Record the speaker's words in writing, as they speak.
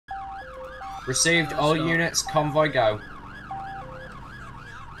Received. All units, convoy go.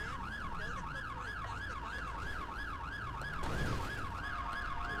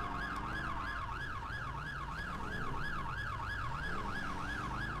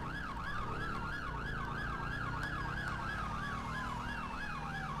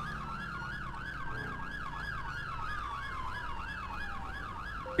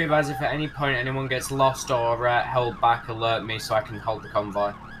 Be advised if at any point anyone gets lost or held back, alert me so I can halt the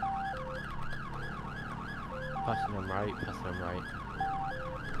convoy. Passing them right, passing them right.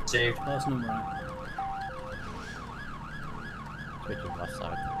 Received. Passing them right. Switching left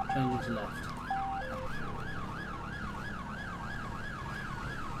side. Changing to left.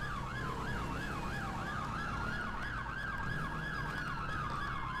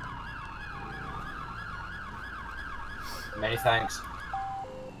 Many thanks.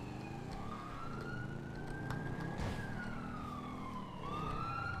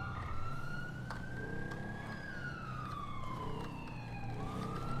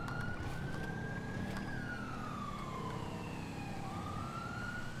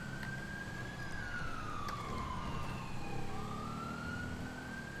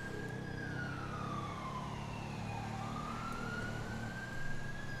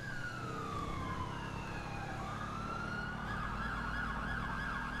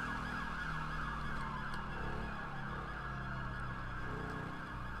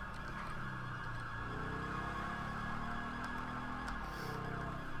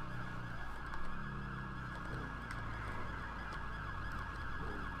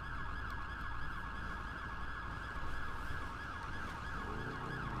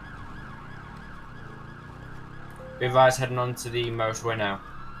 Be advised, heading on to the motorway now.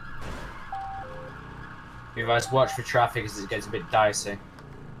 Be advised, watch for traffic as it gets a bit dicey.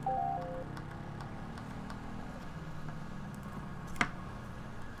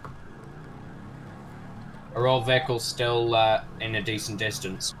 Are all vehicles still in a decent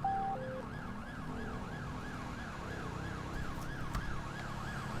distance?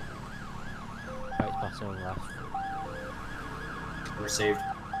 Right, passing on left. Received.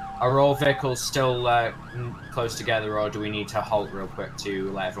 Are all vehicles still close together, or do we need to halt real quick to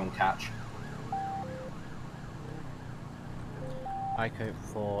let everyone catch? I count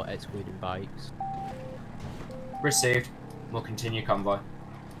for excluding bikes. Received. We'll continue convoy.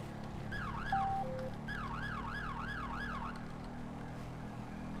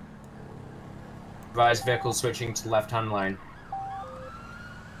 Advise vehicles switching to left-hand lane.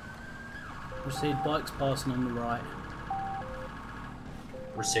 Received. Bikes passing on the right.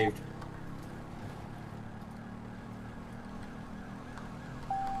 Received.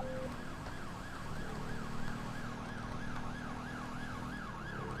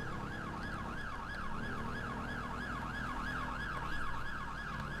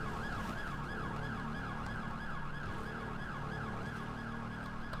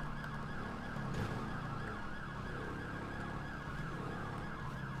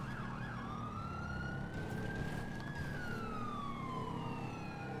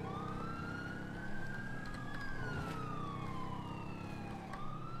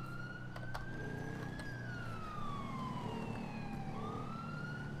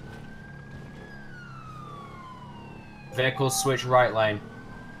 Vehicles switch right lane.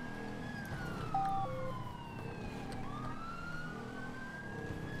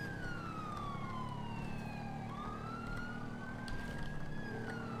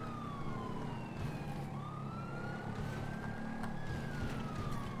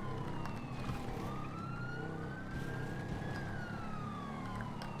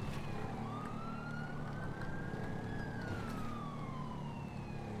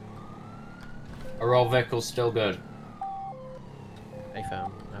 Are all vehicles still good?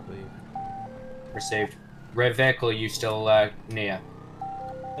 Affirm, I believe. Received. Rear vehicle, are you still near?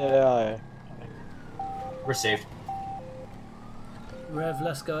 Yeah. Received. Rev,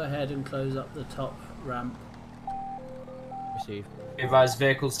 let's go ahead and close up the top ramp. Received. Be advised,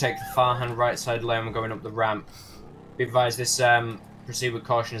 vehicles take the far hand right side lane when going up the ramp. Be advised, this proceed with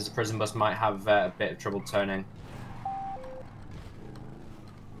caution as the prison bus might have a bit of trouble turning.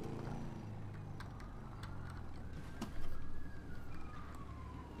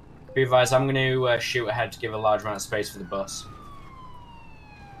 Be advised, I'm going to shoot ahead to give a large amount of space for the bus.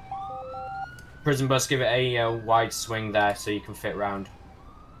 Prison bus, give it a wide swing there so you can fit round.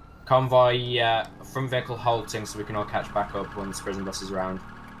 Convoy, front vehicle halting so we can all catch back up once the prison bus is round.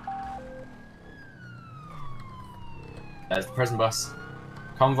 There's the prison bus.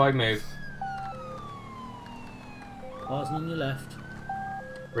 Convoy, move. Passing on your left.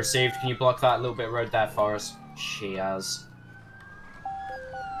 Received. Can you block that little bit of road there for us? She has.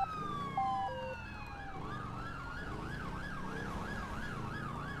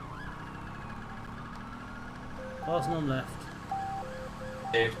 Passing on left.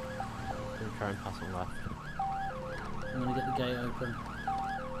 Dude. I'm gonna try and pass on left. I'm gonna get the gate open.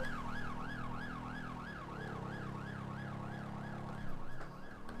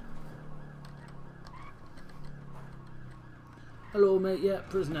 Hello mate, yeah,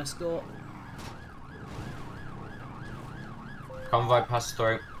 prison escort. Convoy pass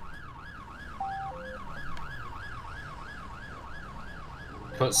through.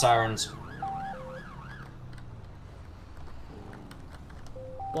 Put sirens.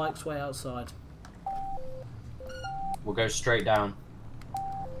 Bike's way outside. We'll go straight down.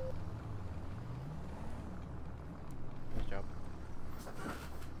 Nice job.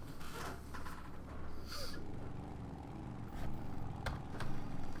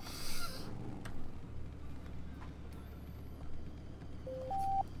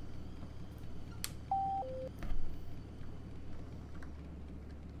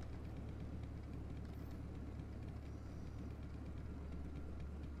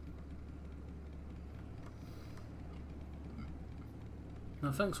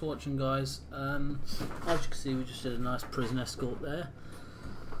 Now thanks for watching guys. As you can see we just did a nice prison escort there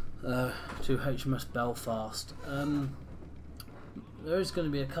to HMS Belfast. There is going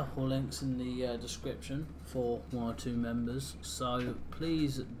to be a couple links in the description for one or two members, so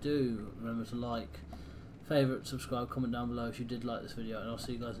please do remember to like, favourite, subscribe, comment down below if you did like this video, and I'll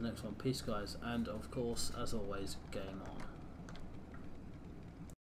see you guys in the next one. Peace guys, and of course as always, game on.